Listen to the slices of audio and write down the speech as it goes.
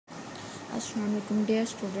Assalamualaikum dear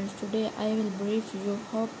students. Today I will brief you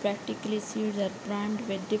how practically seeds are primed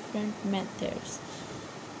with different methods.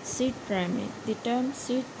 Seed priming. The term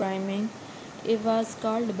seed priming it was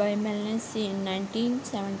called by Melanesi in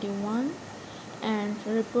 1971 and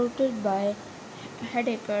reported by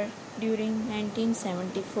Hedeker during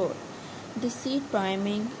 1974. The seed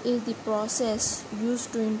priming is the process used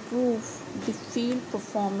to improve the field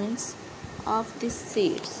performance of the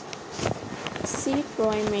seeds. Seed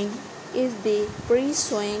priming is the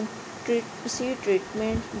pre-sowing seed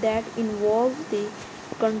treatment that involves the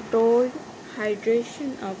controlled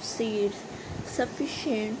hydration of seeds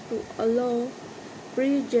sufficient to allow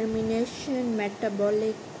pre-germination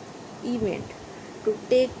metabolic event to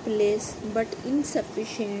take place but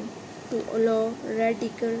insufficient to allow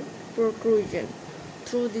radical protrusion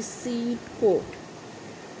through the seed coat.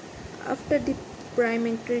 After the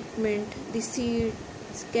priming treatment, the seeds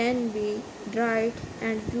can be dried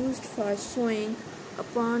and used for sowing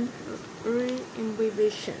upon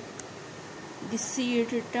re-imbibition. The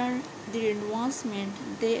seed return the advancement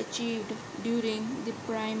they achieved during the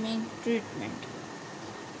priming treatment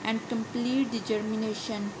and complete the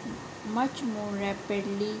germination much more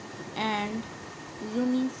rapidly and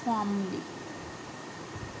uniformly.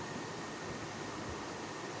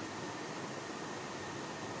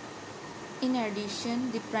 In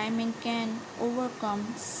addition, the priming can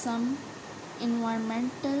overcome some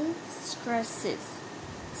environmental stresses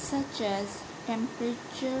such as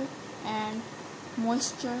temperature and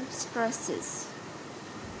moisture stresses.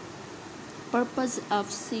 Purpose of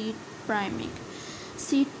seed priming.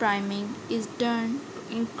 Seed priming is done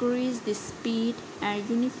to increase the speed and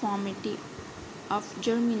uniformity of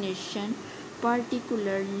germination,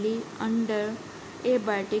 particularly under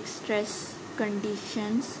abiotic stress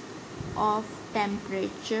conditions of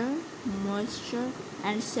temperature, moisture,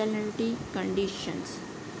 and salinity conditions.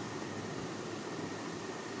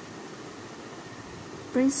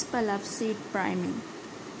 Principle of seed priming.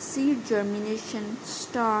 Seed germination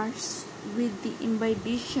starts with the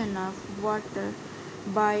imbibition of water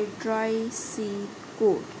by dry seed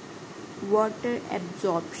coat. Water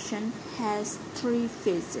absorption has three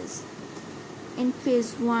phases. In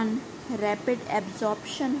phase 1, rapid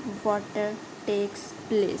absorption of water takes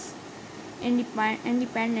place,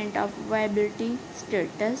 independent of viability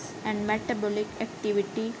status and metabolic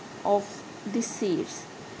activity of the seeds.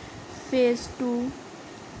 Phase 2,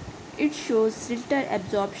 it shows little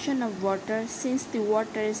absorption of water since the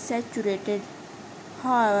water is saturated.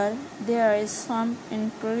 However, there is some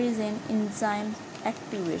increase in enzyme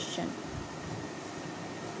activation,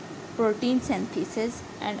 protein synthesis,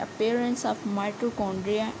 and appearance of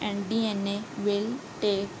mitochondria and DNA will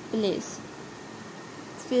take place.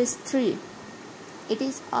 Phase 3. It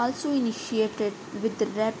is also initiated with the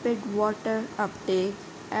rapid water uptake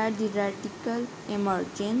at the radical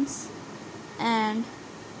emergence and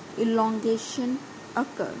elongation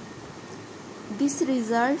occur. This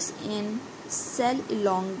results in cell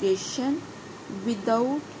elongation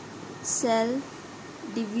without cell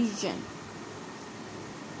division.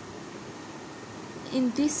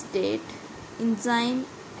 In this state, enzyme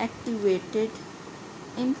activated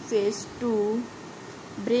in phase 2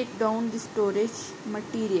 break down the storage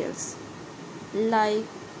materials like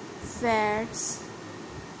fats,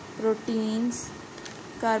 proteins,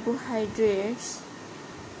 carbohydrates,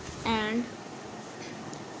 and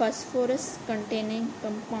phosphorus containing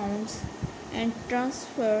compounds and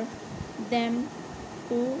transfer them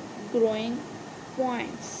to growing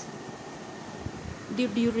points. The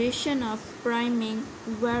duration of priming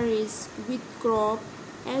varies with crop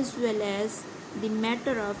as well as the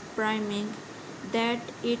matter of priming that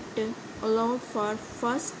it allowed for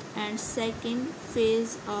first and second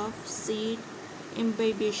phase of seed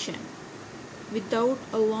imbibition without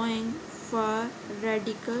allowing for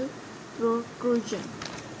radical protrusion.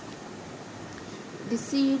 The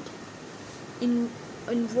seed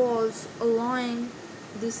involves allowing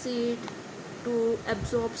the seed to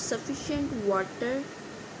absorb sufficient water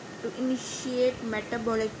to initiate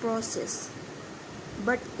metabolic process,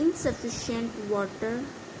 but insufficient water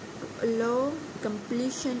to allow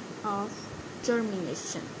completion of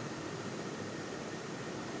germination.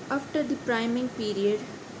 After the priming period,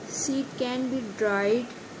 seed can be dried,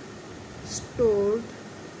 stored,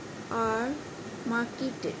 or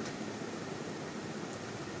marketed.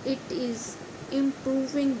 It is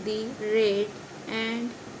improving the rate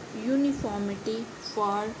and uniformity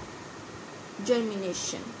for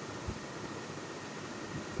germination.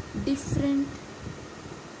 Different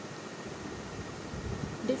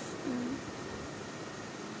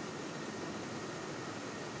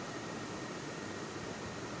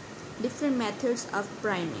methods of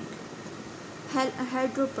priming.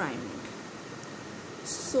 Hydropriming.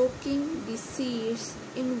 Soaking the seeds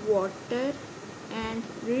in water and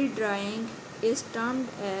re-drying is termed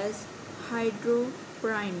as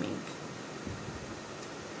hydropriming.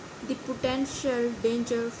 The potential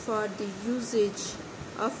danger for the usage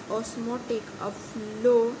of osmotic of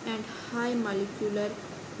low and high molecular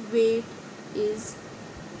weight is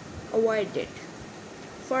avoided.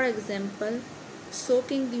 For example,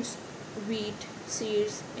 soaking the wheat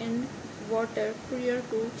seeds in water prior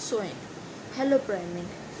to sowing. Halopriming.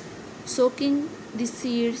 Soaking the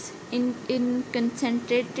seeds in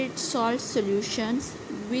concentrated salt solutions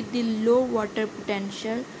with the low water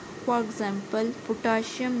potential, for example,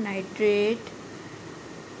 potassium nitrate,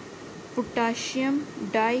 potassium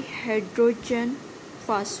dihydrogen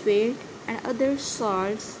phosphate, and other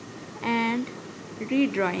salts, and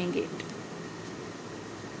re-drying it.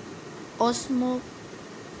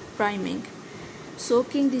 Osmopriming.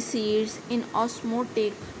 Soaking the seeds in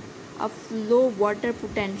osmotic of low water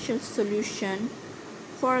potential solution,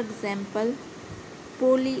 for example,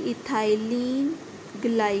 polyethylene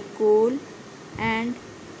glycol, and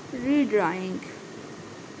re-drying.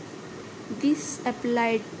 This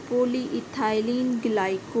applied polyethylene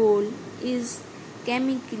glycol is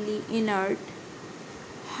chemically inert,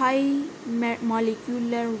 high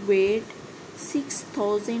molecular weight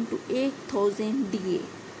 6000 to 8000 Da,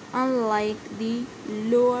 unlike the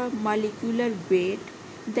lower molecular weight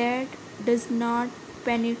that does not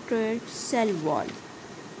penetrate cell wall.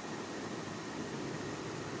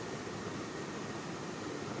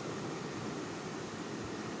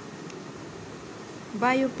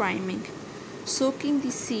 Biopriming. Soaking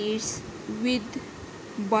the seeds with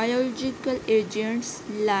biological agents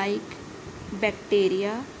like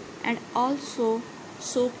bacteria and also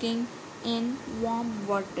soaking in warm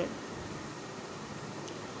water.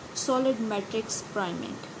 Solid matrix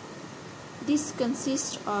priming. This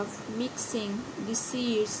consists of mixing the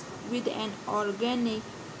seeds with an organic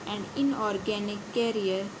and inorganic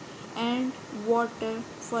carrier and water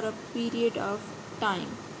for a period of time.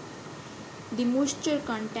 The moisture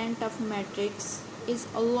content of matrix is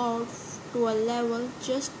allowed to a level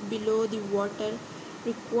just below the water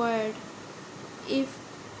required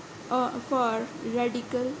for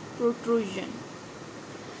radical protrusion.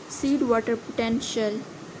 Seed water potential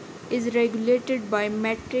is regulated by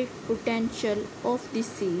metric potential of the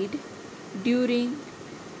seed. During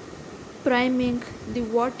priming, the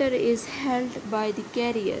water is held by the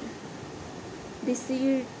carrier. The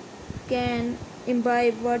seed can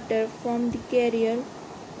imbibe water from the carrier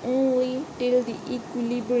only till the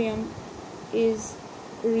equilibrium is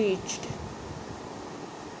reached.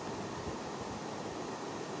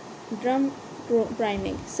 Drum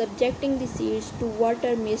priming. Subjecting the seeds to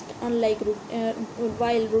water mist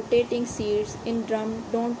while rotating seeds in drum,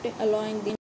 don't allowing the